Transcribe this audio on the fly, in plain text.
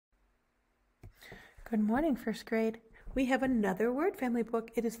Good morning, first grade. We have another word family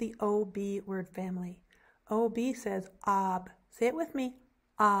book. It is the OB word family. OB says ob. Say it with me.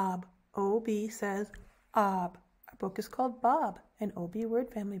 Ob. OB says ob. Our book is called Bob, an OB word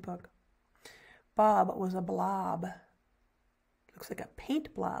family book. Bob was a blob. Looks like a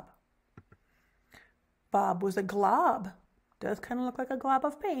paint blob. Bob was a glob. Does kind of look like a glob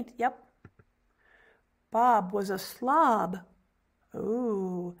of paint. Yep. Bob was a slob.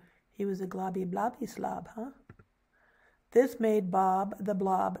 Ooh, he was a globby blobby slob, huh? This made Bob the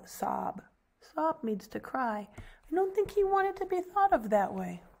blob sob. Sob means to cry. I don't think he wanted to be thought of that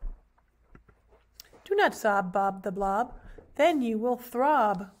way. Do not sob, Bob the blob. Then you will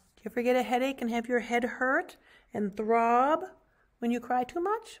throb. Do you ever get a headache and have your head hurt and throb when you cry too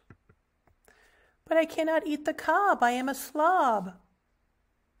much? But I cannot eat the cob. I am a slob.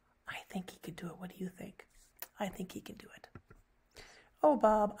 I think he could do it. What do you think? I think he can do it. Oh,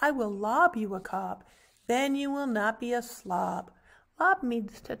 Bob, I will lob you a cob. Then you will not be a slob. Lob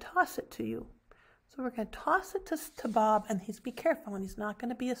means to toss it to you. So we're going to toss it to Bob, and he's be careful, and he's not going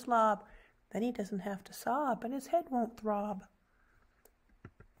to be a slob. Then he doesn't have to sob, and his head won't throb.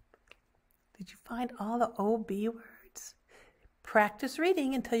 Did you find all the OB words? Practice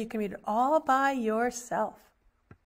reading until you can read it all by yourself.